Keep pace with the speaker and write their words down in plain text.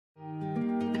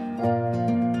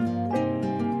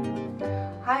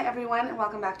Hi everyone and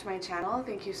welcome back to my channel.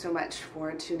 Thank you so much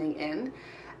for tuning in.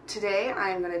 Today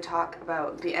I'm going to talk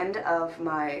about the end of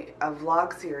my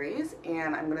vlog series,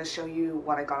 and I'm going to show you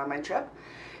what I got on my trip.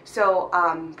 So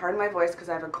pardon my voice because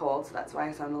I have a cold, so that's why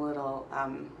I sound a little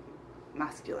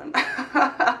masculine.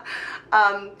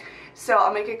 So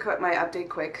I'll make it my update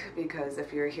quick, because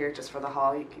if you're here just for the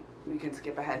haul you can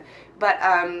skip ahead. But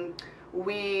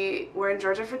we were in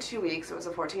Georgia for 2 weeks. It was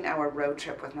a 14-hour road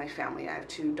trip with my family. I have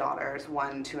two daughters,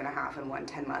 one 2.5 and one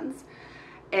 10 months.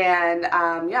 And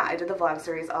yeah, I did the vlog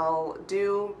series. I'll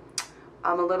do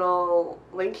a little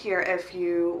link here if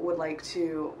you would like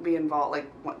to be involved,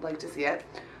 like to see it.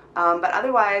 But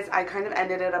otherwise, I kind of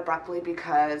ended it abruptly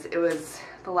because it was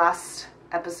the last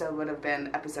episode would have been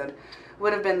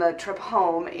the trip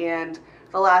home, and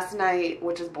the last night,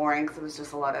 which is boring because it was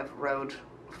just a lot of road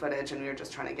footage and we were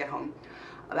just trying to get home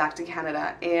back to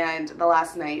Canada. And the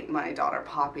last night my daughter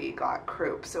Poppy got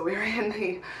croup, so we were in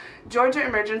the Georgia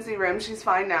emergency room. She's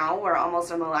fine now. We're almost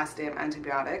on the last day of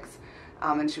antibiotics,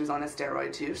 and she was on a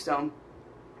steroid too, so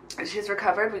she's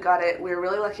recovered. We were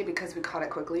really lucky because we caught it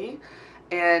quickly,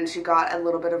 and she got a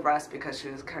little bit of rest because she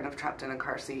was kind of trapped in a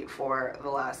car seat for the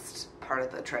last part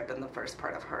of the trip and the first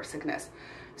part of her sickness.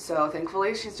 So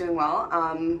thankfully she's doing well.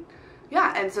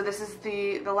 Yeah, and so this is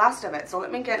the last of it. So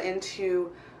let me get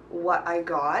into what I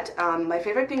got. My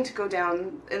favorite thing to go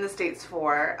down in the States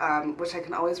for, which I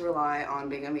can always rely on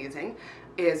being amazing,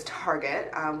 is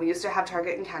Target. We used to have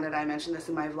Target in Canada. I mentioned this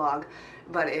in my vlog,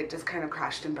 but it just kind of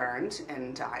crashed and burned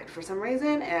and died for some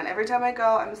reason. And every time I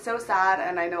go, I'm so sad,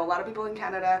 and I know a lot of people in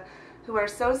Canada who are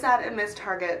so sad and miss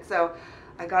Target. So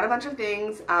I got a bunch of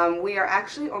things. We are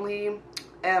actually only,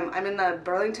 I'm in the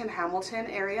Burlington-Hamilton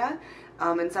area,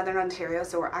 in southern Ontario,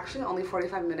 so we're actually only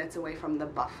 45 minutes away from the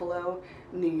Buffalo,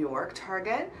 New York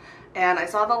Target. And I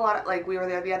saw we were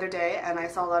there the other day, and I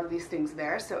saw a lot of these things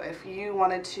there. So if you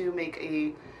wanted to make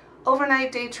a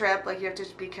overnight day trip, you have to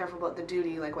be careful about the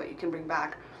duty, what you can bring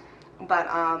back. But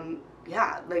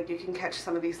yeah, you can catch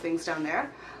some of these things down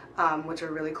there, which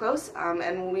are really close.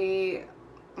 And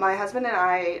my husband and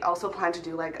I also plan to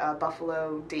do a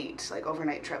Buffalo date,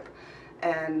 overnight trip.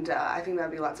 And I think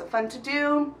that'd be lots of fun to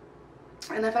do.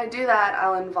 And if I do that,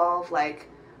 I'll involve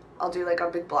I'll do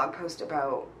a big blog post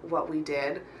about what we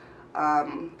did,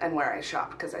 and where I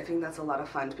shop, because I think that's a lot of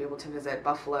fun to be able to visit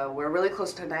Buffalo. We're really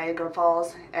close to Niagara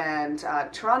Falls and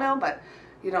Toronto, but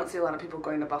you don't see a lot of people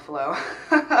going to Buffalo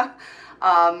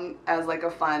as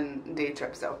a fun day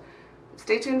trip, so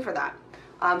stay tuned for that.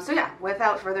 So yeah,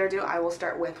 without further ado, I will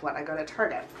start with what I got at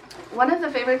Target. One of the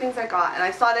favorite things I got, and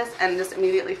I saw this and just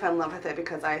immediately fell in love with it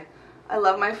because I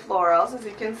love my florals, as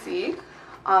you can see,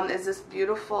 is this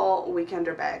beautiful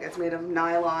weekender bag. It's made of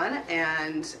nylon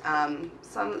and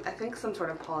I think some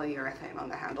sort of polyurethane on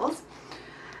the handles.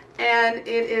 And it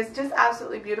is just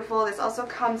absolutely beautiful. This also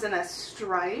comes in a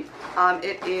stripe.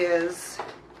 It is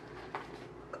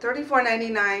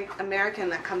 $34.99 American.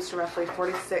 That comes to roughly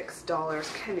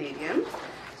 $46 Canadian.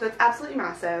 So it's absolutely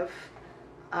massive.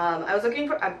 I was looking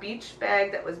for a beach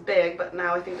bag that was big, but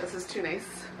now I think this is too nice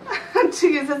to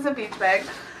use as a beach bag.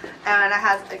 And it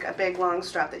has a big long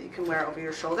strap that you can wear over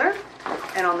your shoulder.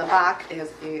 And on the back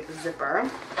is a zipper.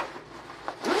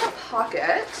 A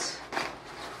pocket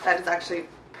that is actually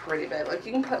pretty big.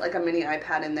 You can put a mini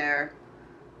iPad in there.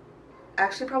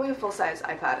 Actually, probably a full-size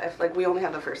iPad if we only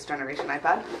have the first generation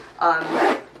iPad.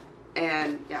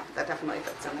 And yeah, that definitely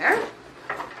fits in there.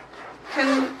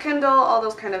 Kindle, all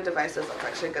those kind of devices, that's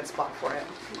actually a good spot for it.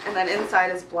 And then inside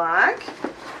is black,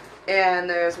 and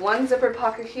there's one zipper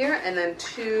pocket here, and then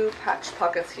two patch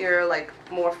pockets here,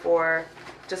 more for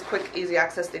just quick, easy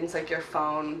access things like your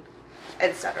phone,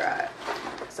 etc.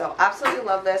 So absolutely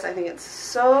love this. I think it's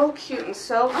so cute and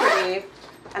so pretty,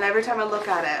 and every time I look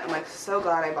at it, I'm so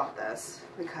glad I bought this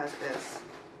because it is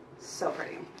so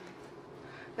pretty.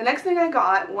 The next thing I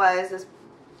got was this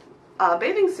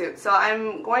bathing suit. So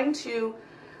I'm going to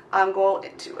go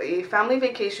to a family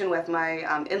vacation with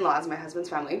my in-laws, my husband's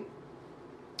family,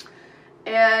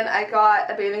 and I got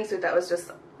a bathing suit that was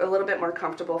just a little bit more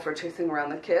comfortable for chasing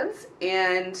around the kids.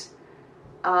 And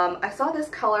I saw this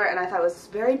color and I thought it was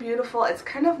very beautiful. It's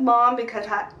kind of mom because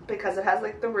it has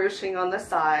the ruching on the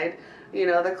side,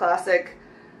 the classic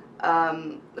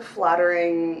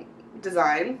flattering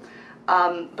design.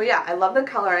 But yeah, I love the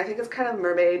color. I think it's kind of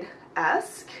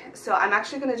mermaid-esque. So I'm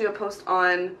actually going to do a post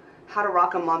on how to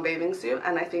rock a mom bathing suit,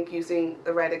 and I think using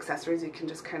the right accessories you can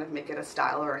just kind of make it a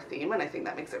style or a theme, and I think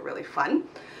that makes it really fun.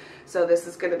 So this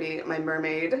is going to be my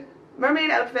mermaid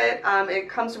outfit. It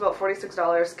comes to about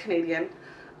 $46 Canadian,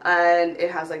 and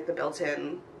it has the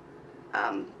built-in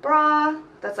bra,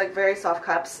 that's like very soft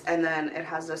cups, and then it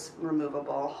has this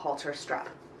removable halter strap.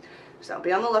 So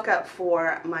be on the lookout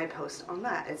for my post on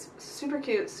that. It's super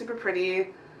cute, super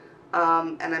pretty,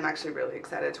 and I'm actually really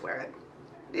excited to wear it.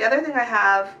 The other thing I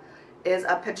have is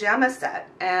a pajama set,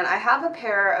 and I have a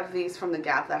pair of these from the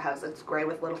Gap that has, it's gray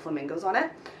with little flamingos on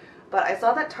it, but I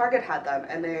saw that Target had them,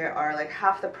 and they are like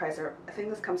half the price, or I think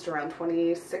this comes to around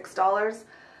 $26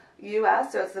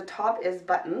 US. So it's, the top is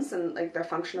buttons, and like they're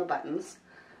functional buttons,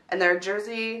 and they're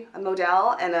jersey, a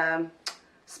modal, and a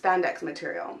spandex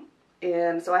material.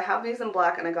 And so I have these in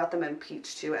black, and I got them in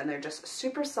peach too, and they're just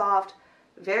super soft,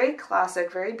 very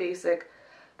classic, very basic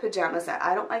pajama set.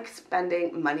 I don't like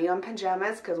spending money on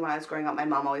pajamas because when I was growing up, my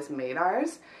mom always made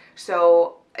ours.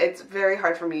 So it's very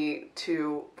hard for me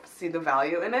to see the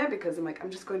value in it because I'm like, I'm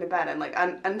just going to bed. And like,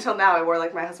 until now, I wore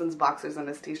like my husband's boxers and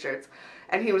his t-shirts,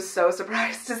 and he was so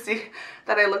surprised to see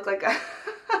that I look like a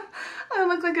I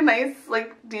look like a nice,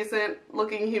 like decent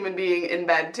looking human being in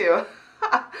bed too.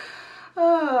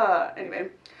 Anyway,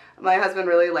 my husband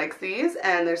really likes these,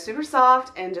 and they're super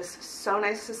soft and just so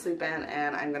nice to sleep in,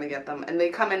 and I'm gonna get them. And they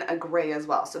come in a gray as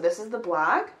well. So this is the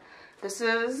black, this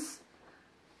is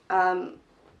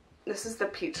the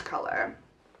peach color,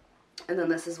 and then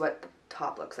this is what the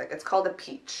top looks like. It's called a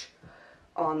peach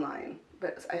online,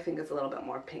 but I think it's a little bit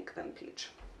more pink than peach.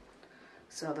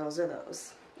 So those are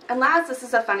those. And last, this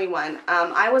is a funny one.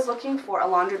 I was looking for a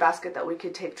laundry basket that we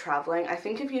could take traveling. I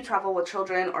think if you travel with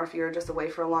children, or if you're just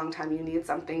away for a long time, you need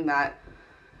something that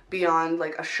beyond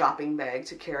like a shopping bag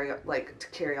to carry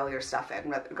all your stuff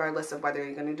in, regardless of whether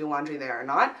you're going to do laundry there or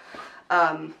not.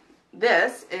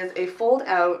 This is a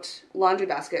fold-out laundry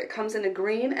basket. It comes in a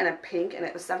green and a pink, and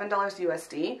it was $7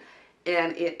 USD,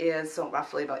 and it is so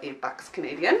roughly about $8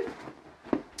 Canadian.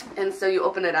 And so you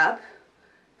open it up,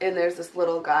 and there's this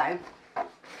little guy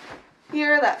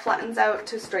here that flattens out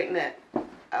to straighten it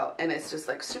out, and it's just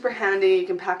like super handy. You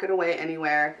can pack it away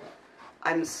anywhere.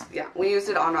 We used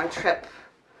it on our trip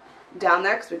down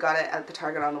there because we got it at the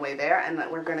Target on the way there, and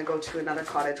then we're going to go to another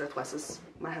cottage with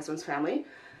my husband's family,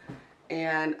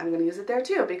 and I'm going to use it there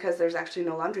too because there's actually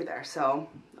no laundry there, so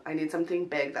I need something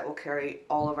big that will carry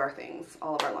all of our things,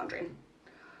 all of our laundry.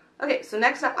 Okay, so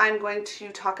next up I'm going to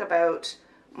talk about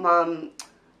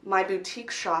my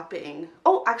boutique shopping.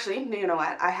 Oh, actually, you know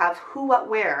what? I have Who What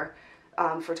Wear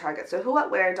for Target. So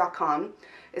whowhatwear.com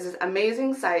is this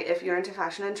amazing site if you're into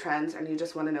fashion and trends and you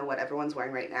just want to know what everyone's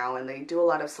wearing right now. And they do a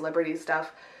lot of celebrity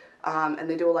stuff, and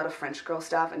they do a lot of French girl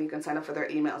stuff, and you can sign up for their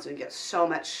emails and you get so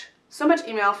much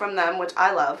email from them, which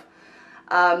I love.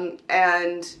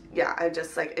 And yeah, I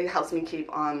just like, it helps me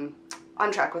keep on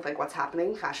track with like what's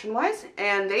happening fashion wise.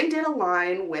 And they did a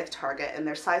line with Target, and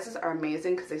their sizes are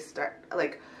amazing because they start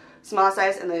like small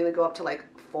size and then they go up to like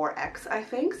 4X, I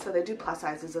think. So they do plus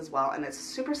sizes as well, and it's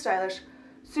super stylish,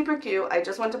 super cute. I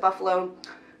just went to Buffalo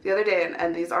the other day,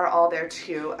 and these are all there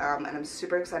too, and I'm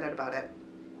super excited about it.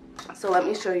 So let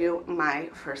me show you my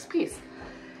first piece.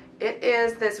 It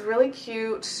is this really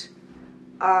cute,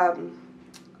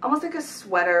 almost like a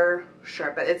sweater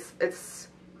shirt, but it's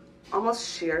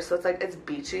almost sheer, so it's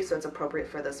beachy, so it's appropriate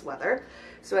for this weather.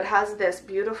 So it has this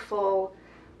beautiful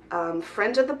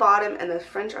fringe at the bottom and the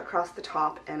fringe across the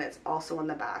top, and it's also on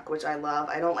the back, which I love.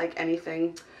 I don't like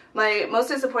anything. My most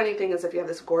disappointing thing is if you have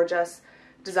this gorgeous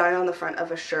design on the front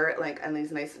of a shirt, like, and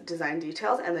these nice design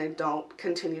details, and they don't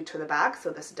continue to the back, so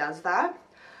this does that.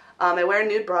 I wear a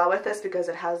nude bra with this because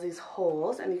it has these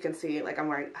holes, and you can see, like,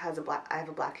 I have a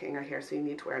black hanger here, so you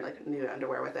need to wear like nude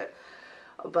underwear with it.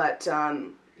 But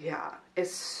yeah,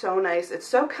 it's so nice. It's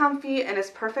so comfy, and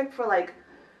it's perfect for like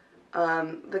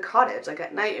the cottage, like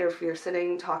at night, or if you're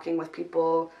sitting talking with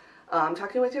people,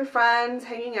 talking with your friends,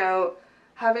 hanging out,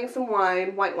 having some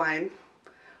wine, white wine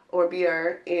or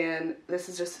beer, and this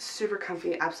is just super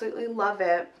comfy. Absolutely love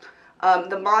it.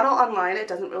 The model online, it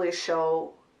doesn't really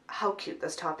show how cute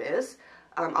this top is.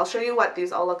 I'll show you what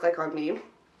these all look like on me,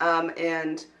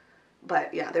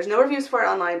 but yeah, there's no reviews for it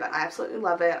online, but I absolutely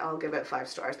love it. I'll give it 5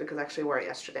 stars because I actually wore it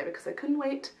yesterday because I couldn't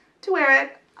wait to wear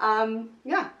it.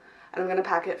 Yeah. And I'm going to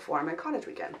pack it for my cottage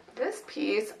weekend. This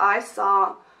piece I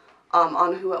saw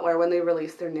on Who What Wear when they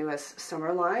released their newest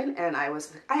summer line, and I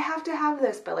was like, I have to have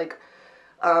this, but like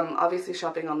obviously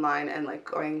shopping online and like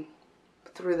going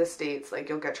through the States, like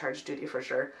you'll get charged duty for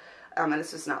sure, and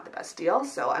it's just not the best deal.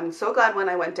 So I'm so glad when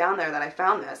I went down there that I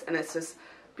found this, and it's this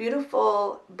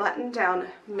beautiful button down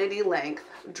midi length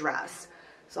dress.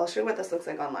 So I'll show you what this looks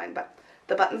like online, but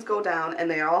the buttons go down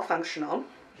and they are all functional,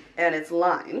 and it's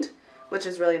lined, which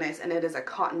is really nice, and it is a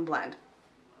cotton blend.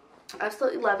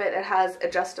 Absolutely love it. It has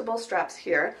adjustable straps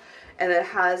here, and it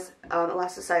has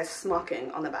elasticized smocking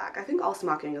on the back. I think all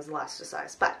smocking is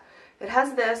elasticized, but It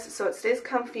has this, so it stays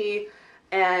comfy,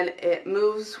 and it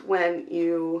moves when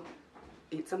you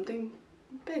eat something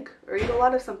big or eat a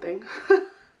lot of something.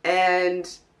 And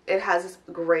it has this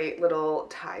great little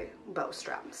tie bow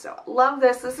strap. So love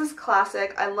this. This is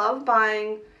classic. I love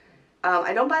buying,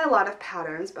 I don't buy a lot of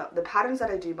patterns, but the patterns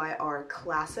that I do buy are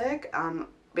classic,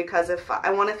 because if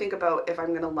I want to think about if I'm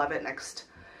going to love it next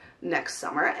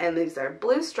summer. And these are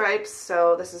blue stripes,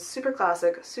 so this is super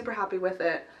classic, super happy with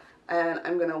it, and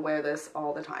I'm going to wear this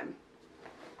all the time.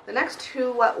 The next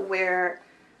to wear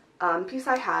piece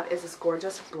I have is this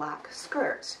gorgeous black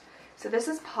skirt. So this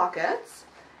is pockets.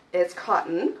 It's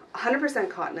cotton, 100%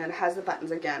 cotton, and it has the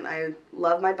buttons again. I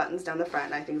love my buttons down the front,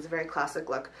 and I think it's a very classic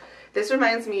look. This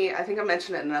reminds me, I think I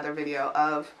mentioned it in another video,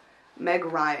 of Meg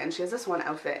Ryan. She has this one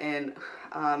outfit in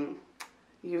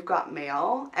You've Got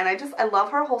Mail, and I love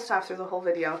her whole style through the whole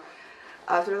video,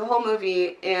 through the whole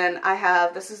movie. And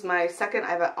this is my second, I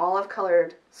have an olive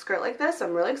colored skirt like this.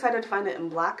 I'm really excited to find it in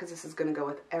black because this is going to go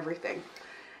with everything.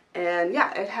 And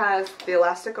yeah, it has the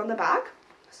elastic on the back,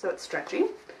 so it's stretchy.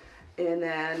 And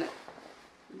then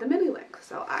the mini length.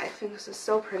 So I think this is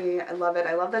so pretty. I love it.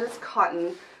 I love that it's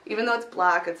cotton. Even though it's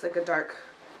black, it's like a dark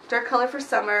color for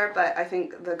summer, but I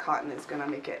think the cotton is going to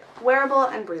make it wearable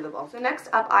and breathable. So next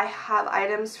up, I have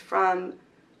items from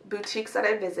boutiques that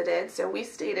I visited. So we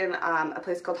stayed in a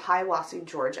place called Hiawassee,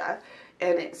 Georgia,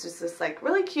 and it's just this like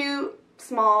really cute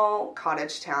small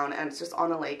cottage town, and it's just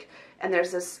on a lake. And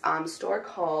there's this store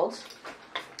called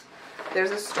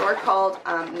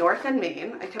North and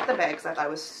Main. I kept the bag because I thought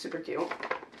it was super cute.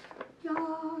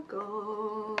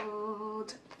 Yagold.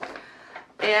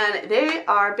 And they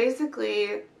are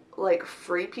basically like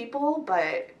Free People,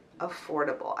 but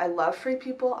affordable. I love Free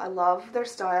People. I love their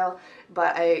style,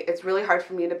 but it's really hard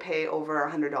for me to pay over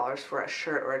 $100 for a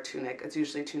shirt or a tunic. It's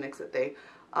usually tunics that they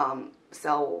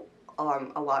sell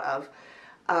a lot of.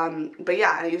 But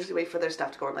yeah, I usually wait for their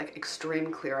stuff to go on like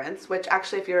extreme clearance, which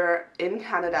actually if you're in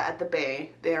Canada at the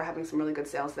Bay, they are having some really good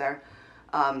sales there.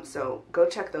 So go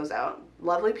check those out.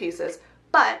 Lovely pieces.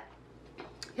 But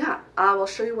yeah, I will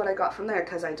show you what I got from there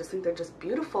because I just think they're just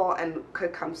beautiful and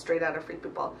could come straight out of Free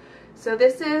People. So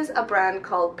this is a brand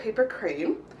called Paper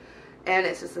Crane, and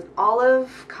it's just an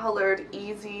olive colored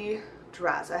easy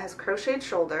dress. It has crocheted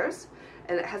shoulders,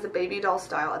 and it has a baby doll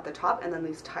style at the top, and then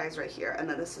these ties right here. And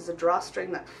then this is a drawstring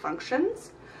that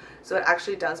functions, so it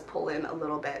actually does pull in a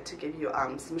little bit to give you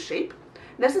some shape.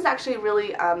 And this is actually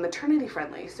really maternity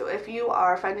friendly, so if you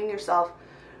are finding yourself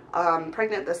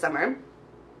pregnant this summer,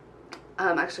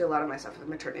 actually a lot of my stuff is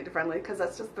maternity friendly because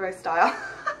that's just the right style.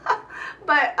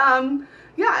 But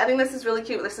yeah, I think this is really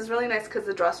cute. This is really nice because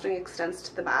the drawstring extends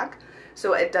to the back,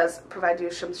 so it does provide you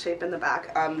some shape in the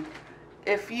back.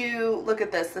 If you look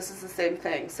at this, this is the same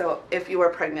thing. So if you are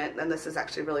pregnant, then this is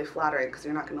actually really flattering because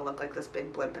you're not going to look like this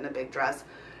big blimp in a big dress.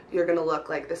 You're going to look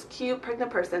like this cute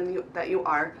pregnant person that you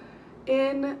are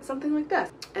in something like this.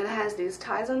 And it has these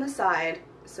ties on the side,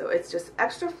 so it's just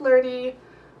extra flirty,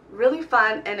 really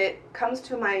fun, and it comes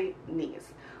to my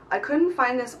knees. I couldn't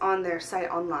find this on their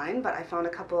site online, but I found a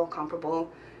couple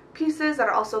comparable pieces that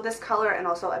are also this color and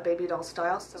also a baby doll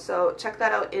style. So check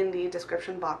that out in the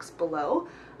description box below.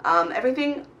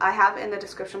 Everything I have in the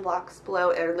description box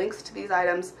below are links to these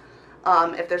items.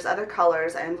 If there's other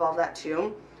colors, I involve that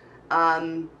too.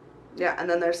 Yeah, and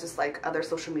then there's just like other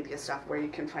social media stuff where you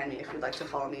can find me if you'd like to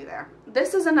follow me there.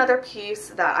 This is another piece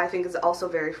that I think is also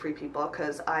very Free People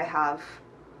because I have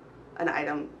an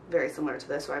item very similar to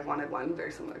this, or I've wanted one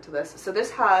very similar to this. So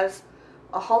this has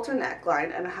a halter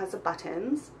neckline, and it has a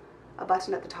button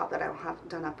at the top that I don't have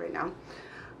done up right now.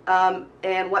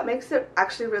 And what makes it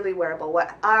actually really wearable,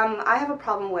 what I have a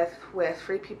problem with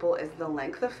Free People is the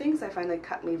length of things. I find they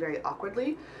cut me very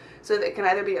awkwardly. So it can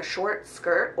either be a short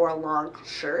skirt or a long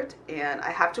shirt, and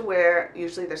I have to wear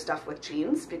usually their stuff with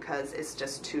jeans because it's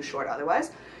just too short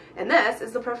otherwise. And this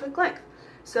is the perfect length.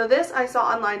 So this I saw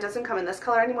online doesn't come in this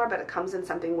color anymore, but it comes in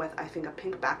something with, I think, a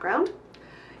pink background.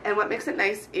 And what makes it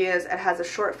nice is it has a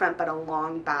short front but a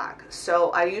long back. So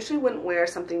I usually wouldn't wear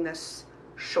something this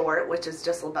short, which is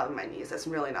just above my knees. It's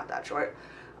really not that short.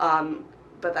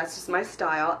 But that's just my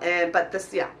style. But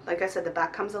this, yeah, like I said, the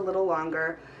back comes a little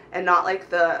longer and not like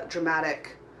the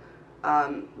dramatic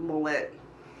mullet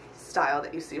style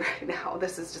that you see right now.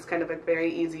 This is just kind of a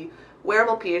very easy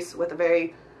wearable piece with a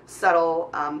very subtle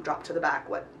drop to the back,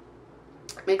 what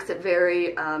makes it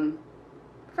very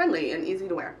friendly and easy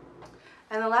to wear.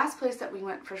 And the last place that we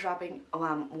went for shopping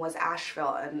was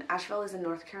Asheville, and Asheville is in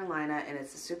North Carolina, and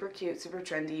it's a super cute, super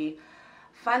trendy,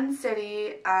 fun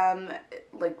city,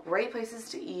 like great places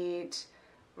to eat,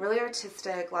 really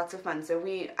artistic, lots of fun. So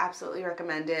we absolutely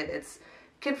recommend it. It's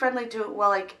kid friendly too. Well,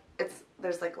 like it's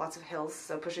there's like lots of hills,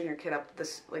 so pushing your kid up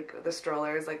this, like the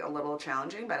stroller is like a little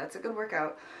challenging, but it's a good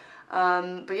workout.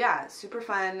 But yeah, super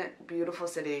fun, beautiful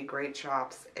city, great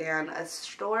shops, and a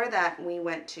store that we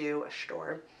went to,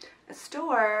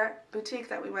 boutique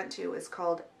that we went to is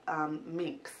called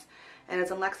Minx, and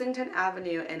it's on Lexington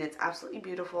Avenue, and it's absolutely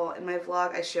beautiful. In my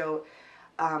vlog, I show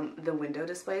the window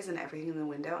displays and everything in the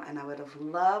window, and I would have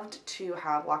loved to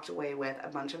have walked away with a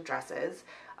bunch of dresses,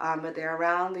 but they're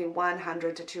around the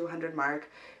 100 to 200 mark,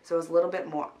 so it was a little bit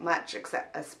much,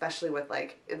 especially with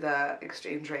like the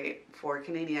exchange rate for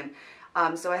Canadian.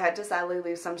 So I had to sadly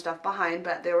leave some stuff behind,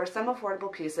 but there were some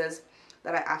affordable pieces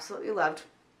that I absolutely loved,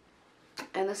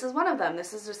 and this is one of them.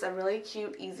 This is just a really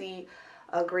cute, easy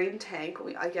green tank.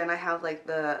 Again, I have like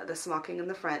the smocking in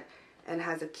the front, and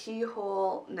has a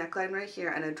keyhole neckline right here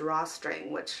and a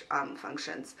drawstring, which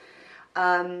functions.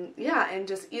 Yeah, and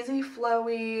just easy,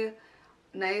 flowy,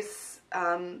 nice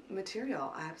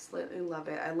material. I absolutely love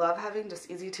it. I love having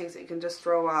just easy tanks that you can just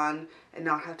throw on and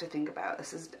not have to think about.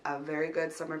 This is a very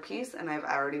good summer piece, and I've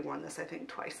already worn this I think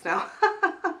twice now.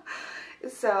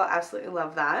 So absolutely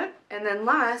love that. And then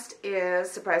last is,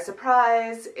 surprise,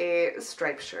 surprise, a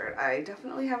striped shirt. I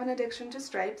definitely have an addiction to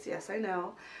stripes, yes I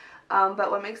know.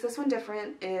 But what makes this one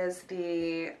different is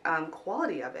the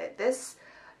quality of it. This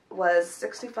was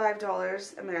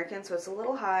 $65 American, so it's a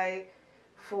little high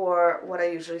for what I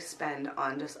usually spend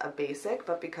on just a basic,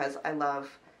 but because I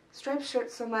love striped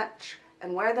shirts so much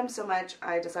and wear them so much,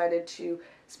 I decided to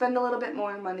spend a little bit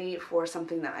more money for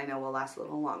something that I know will last a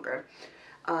little longer.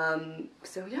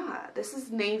 So yeah, this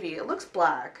is navy. It looks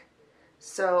black.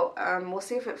 So we'll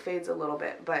see if it fades a little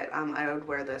bit, but I would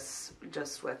wear this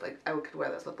just with, like, I could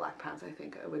wear this with black pants. I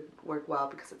think it would work well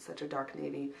because it's such a dark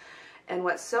navy. And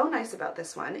what's so nice about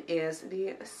this one is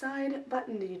the side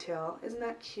button detail. Isn't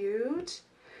that cute?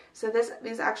 So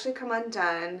these actually come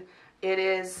undone. It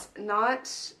is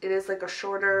like a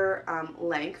shorter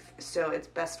length, so it's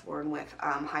best worn with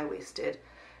high-waisted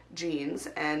jeans,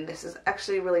 and this is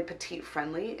actually really petite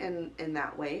friendly in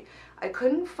that way. I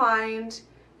couldn't find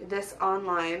this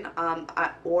online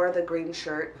or the green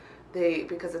shirt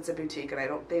because it's a boutique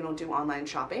and they don't do online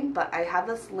shopping, but I have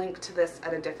this link to this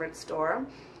at a different store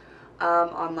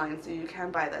online, so you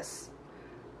can buy this.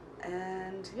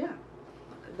 And yeah,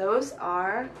 those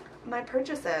are my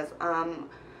purchases.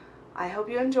 I hope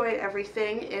you enjoyed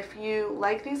everything. If you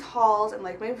like these hauls and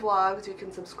like my vlogs, you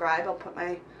can subscribe. I'll put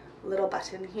my little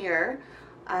button here.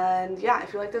 And yeah,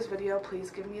 if you like this video,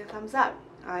 please give me a thumbs up.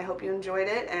 I hope you enjoyed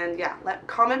it, and yeah,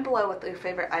 comment below what your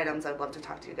favorite items. I'd love to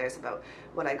talk to you guys about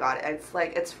what I got.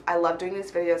 I love doing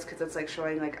these videos because it's like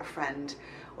showing like a friend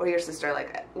or your sister.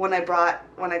 Like when I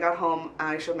got home,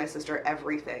 I showed my sister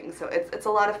everything, so it's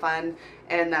a lot of fun,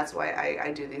 and that's why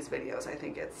I do these videos. I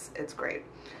think it's great.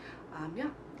 Yeah,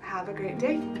 have a great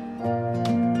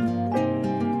day.